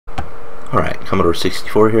Alright, Commodore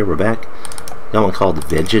 64 here, we're back. Got one called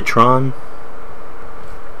Vegetron.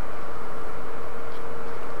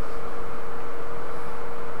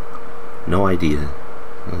 No idea.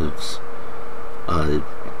 It's a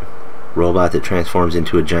robot that transforms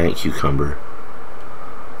into a giant cucumber.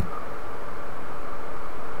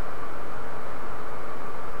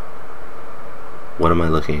 What am I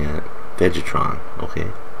looking at? Vegetron,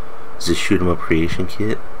 okay. Is this shoot 'em up creation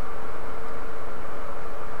kit?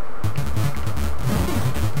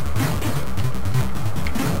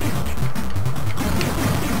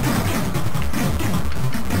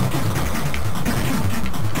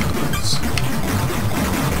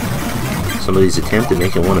 Somebody's attempted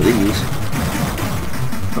making one of these.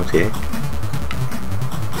 Okay.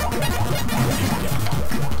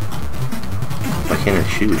 Why can't I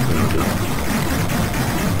shoot? There we go.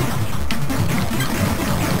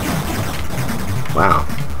 Wow.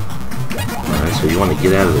 Alright, so you want to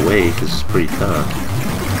get out of the way because it's pretty tough.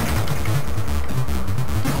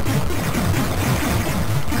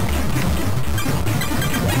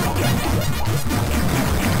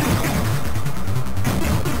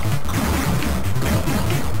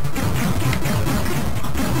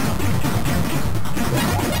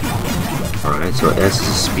 Alright, so S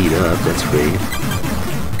is speed up, that's great.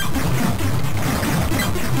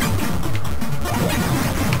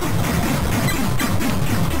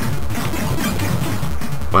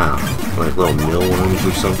 Wow, like little mealworms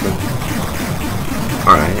or something.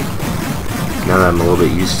 Alright. Now that I'm a little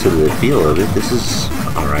bit used to the feel of it, this is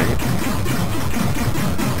alright.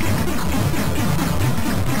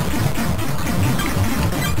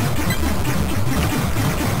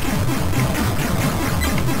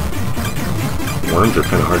 Worms are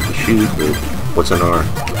kind of hard to shoot, but what's an R?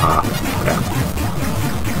 Ah, crap.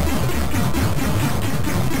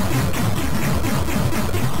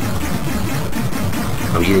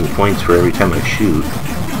 I'm getting points for every time I shoot.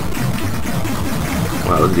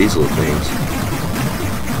 Wow, look at these little things.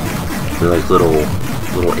 They're like little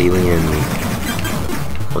alien...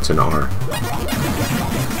 What's an R?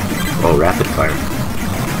 Oh, rapid fire.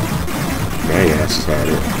 There you guys had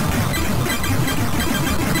it.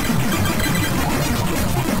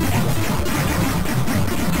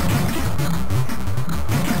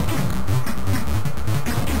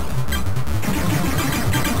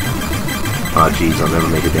 Oh geez, I'll never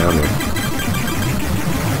make it down there.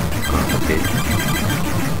 Oh, okay.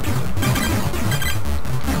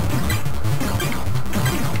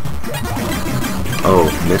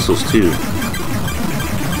 Oh, missiles too.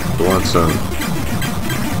 I want some.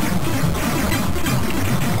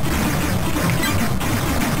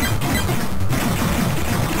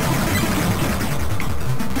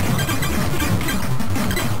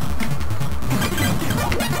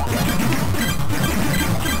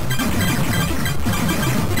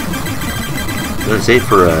 I was gonna say,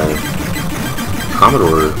 for a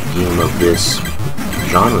Commodore game of this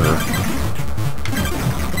genre.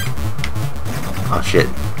 Oh shit.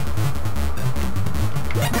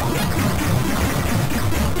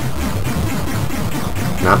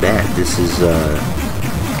 Not bad. This is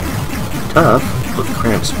tough with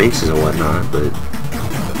cramped spaces and whatnot, but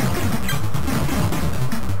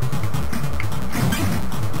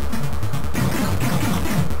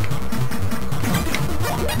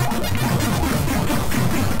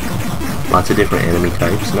lots of different enemy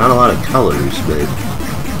types. Not a lot of colors, but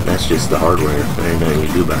that's just the hardware. There ain't nothing you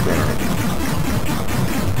can do about that.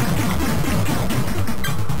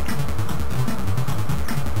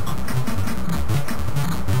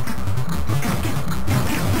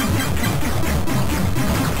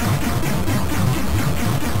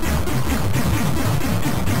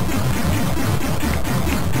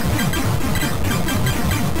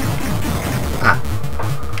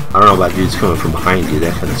 I don't know about dudes coming from behind you,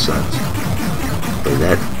 that kind of sucks. But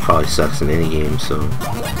that probably sucks in any game, so...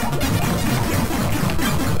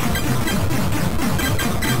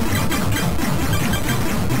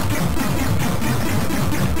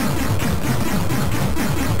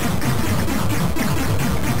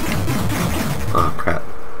 Oh crap.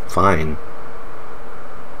 Fine.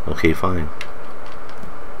 Okay, fine.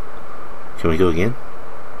 Can we go again?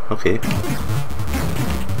 Okay.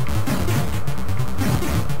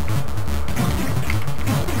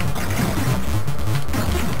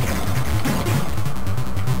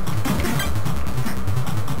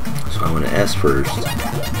 I want to S first.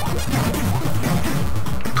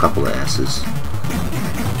 A couple of S's.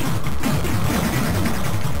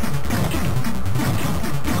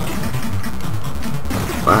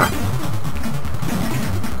 Wow.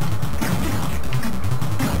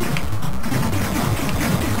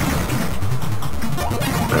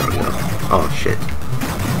 There we go. Oh shit.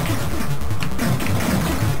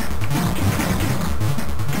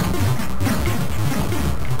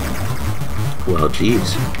 Well,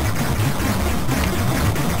 geez.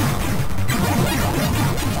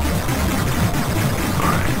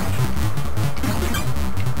 Alright.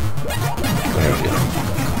 There we go.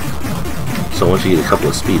 So once you get a couple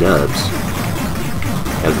of speed ups,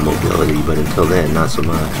 have the mobility, but until then, not so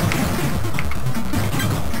much.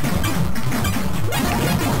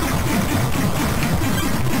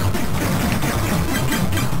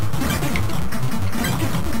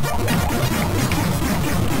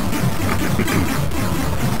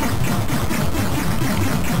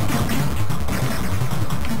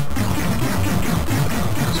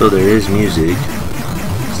 So there is music.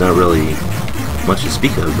 It's not really much to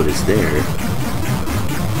speak of, but it's there.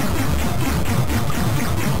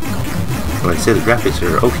 Like I said, the graphics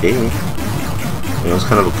are okay. You know, it's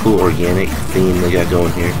kind of a cool organic theme they got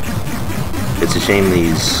going here. It's a shame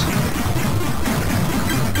these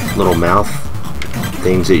little mouth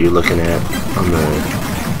things that you're looking at on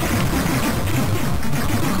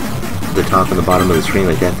the top and the bottom of the screen,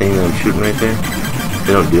 like that thing that I'm shooting right there.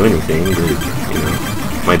 They don't do anything, but you know,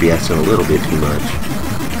 might be asking a little bit too much.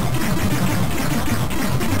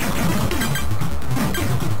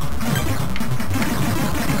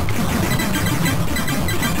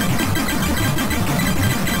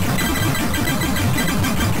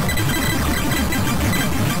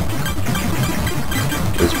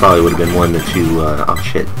 This probably would have been one that you, oh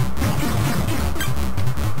shit,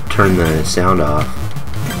 turn the sound off.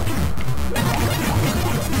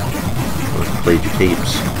 Let's play your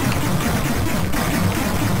tapes.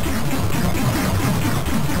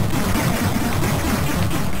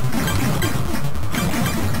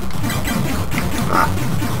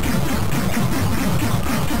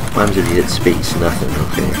 What happens if you hit space? Nothing,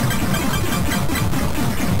 okay.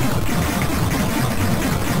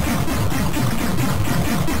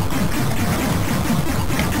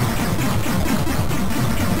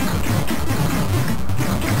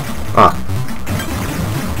 Ah.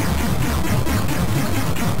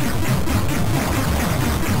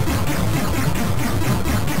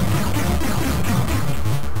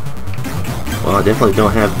 Well, I definitely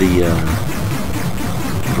don't have the,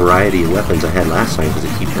 variety of weapons I had last time because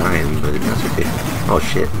I keep dying, but that's okay. Oh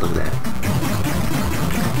shit, look at that.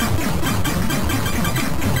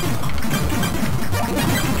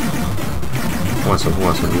 Want some,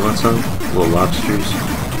 want some, you want some? Little lobsters?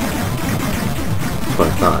 That's what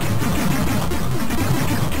I thought.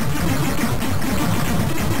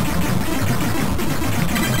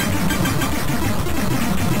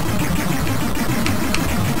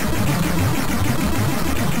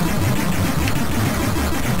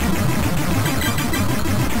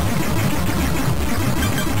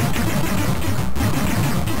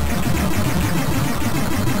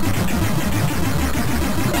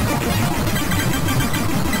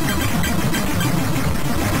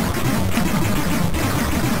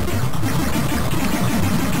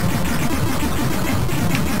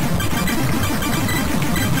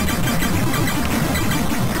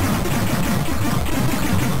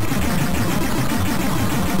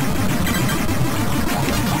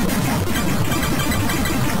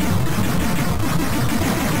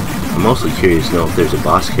 I'm mostly curious to know if there's a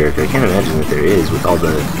boss character. I can't imagine that there is with all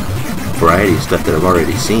the variety of stuff that I've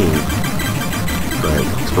already seen. But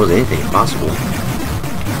I suppose anything is possible.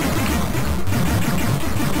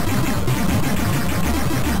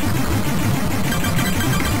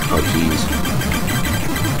 Oh jeez.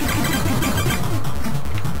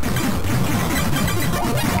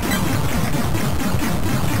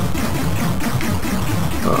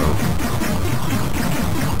 Uh-oh.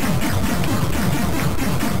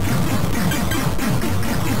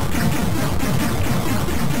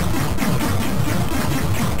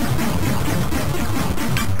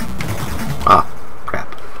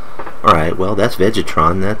 Alright, well that's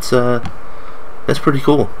Vegetron. That's pretty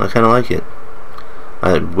cool. I kinda like it.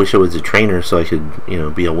 I wish I was a trainer so I could, you know,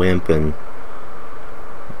 be a wimp and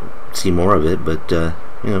see more of it, but you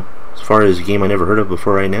know, as far as a game I never heard of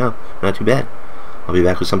before right now, not too bad. I'll be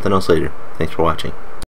back with something else later. Thanks for watching.